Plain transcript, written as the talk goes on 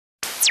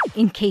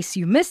in case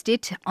you missed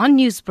it on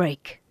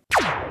Newsbreak.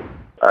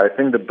 I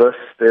think the best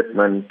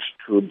statement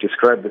to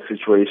describe the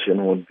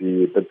situation would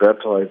be the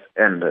battle has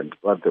ended,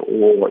 but the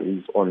war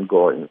is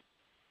ongoing.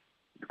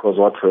 Because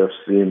what we have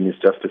seen is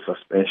just a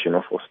suspension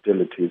of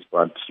hostilities,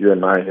 but you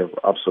and I have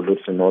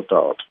absolutely no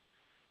doubt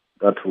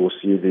that we'll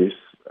see this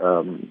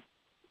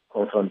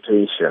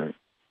confrontation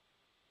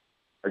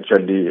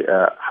actually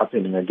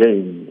happening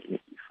again, if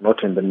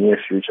not in the near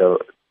future.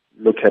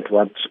 Look at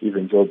what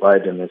even Joe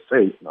Biden has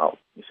said now.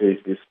 He says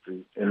this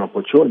is an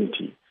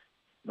opportunity.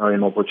 Now,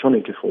 an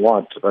opportunity for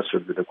what? That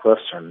should be the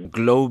question.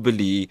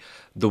 Globally,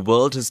 the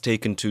world has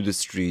taken to the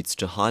streets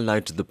to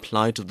highlight the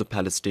plight of the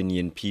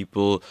Palestinian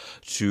people,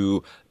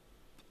 to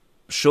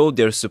show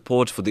their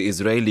support for the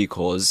Israeli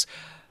cause.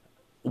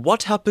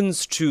 What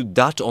happens to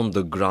that on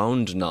the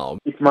ground now?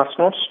 It must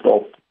not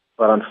stop,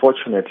 but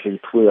unfortunately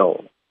it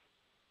will.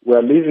 We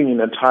are living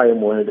in a time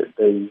where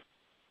there is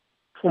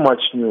too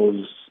much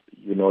news.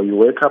 You know, you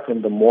wake up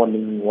in the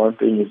morning, one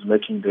thing is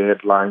making the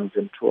headlines,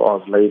 and 2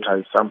 hours later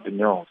is something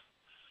else.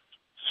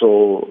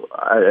 So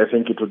I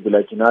think it would be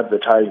like in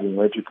advertising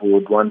where people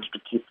would want to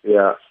keep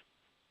their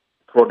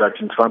product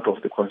in front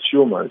of the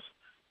consumers.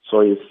 So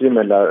it's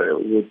similar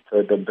with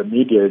the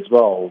media as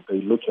well.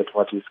 They look at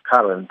what is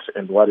current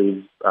and what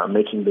is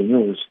making the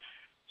news.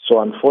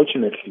 So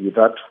unfortunately,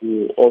 that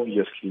will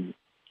obviously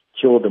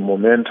kill the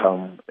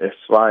momentum as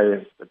far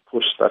as the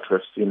push that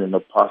we've seen in the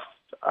past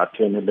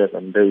 10,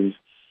 11 days.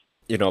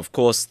 You know, of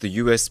course, the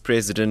US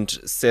president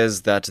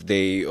says that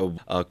they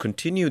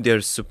continue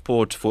their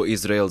support for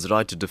Israel's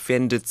right to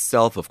defend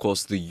itself. Of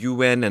course, the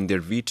UN and their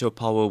veto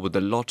power, with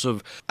a lot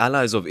of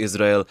allies of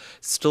Israel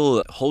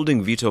still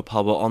holding veto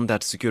power on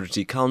that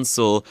Security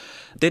Council.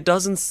 There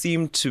doesn't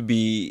seem to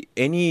be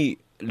any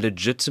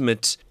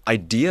legitimate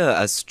idea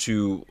as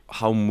to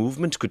how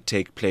movement could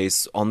take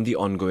place on the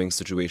ongoing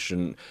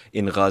situation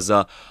in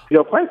Gaza.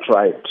 You're quite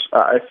right.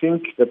 I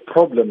think the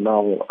problem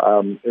now,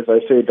 as I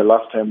said the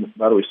last time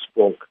that we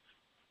spoke,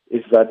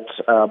 is that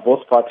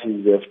both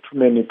parties have too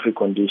many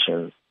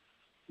preconditions.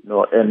 You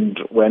know, and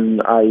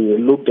when I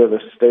looked at the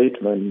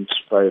statement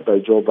by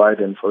Joe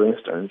Biden, for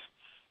instance,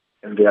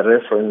 and their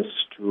reference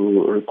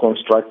to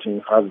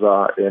reconstructing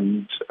Gaza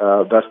and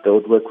that they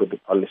would work with the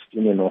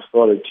Palestinian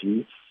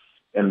Authority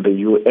and the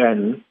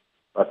UN,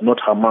 but not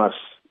Hamas,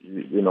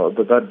 you know,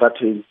 that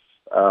is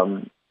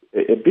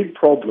a big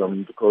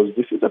problem, because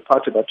this is a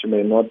party that you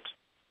may not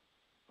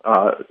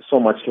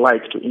so much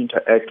like to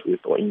interact with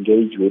or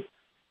engage with,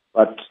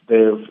 but they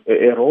have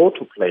a role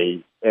to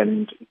play.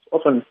 And it's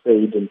often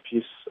said in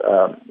peace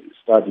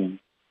studies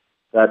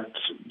that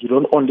you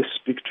don't only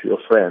speak to your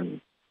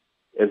friends,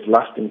 as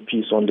lasting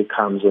peace only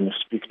comes when you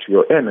speak to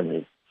your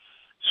enemies.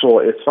 So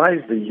as far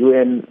as the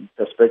UN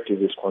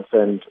perspective is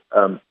concerned,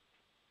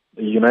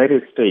 the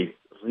United States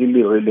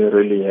really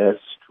has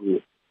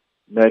to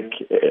make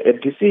a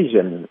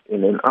decision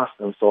and ask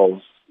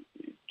themselves,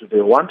 do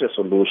they want a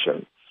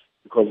solution?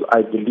 Because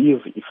I believe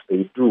if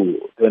they do,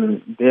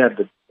 then they are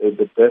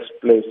the best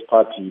placed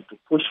party to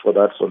push for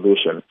that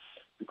solution,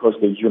 because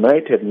the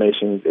United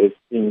Nations, as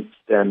things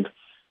stand,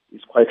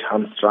 is quite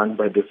hamstrung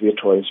by the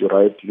veto, as you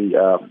rightly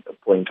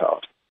point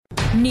out.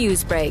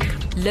 Newsbreak,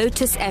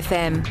 Lotus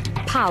FM,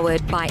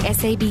 powered by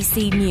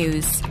SABC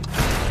News.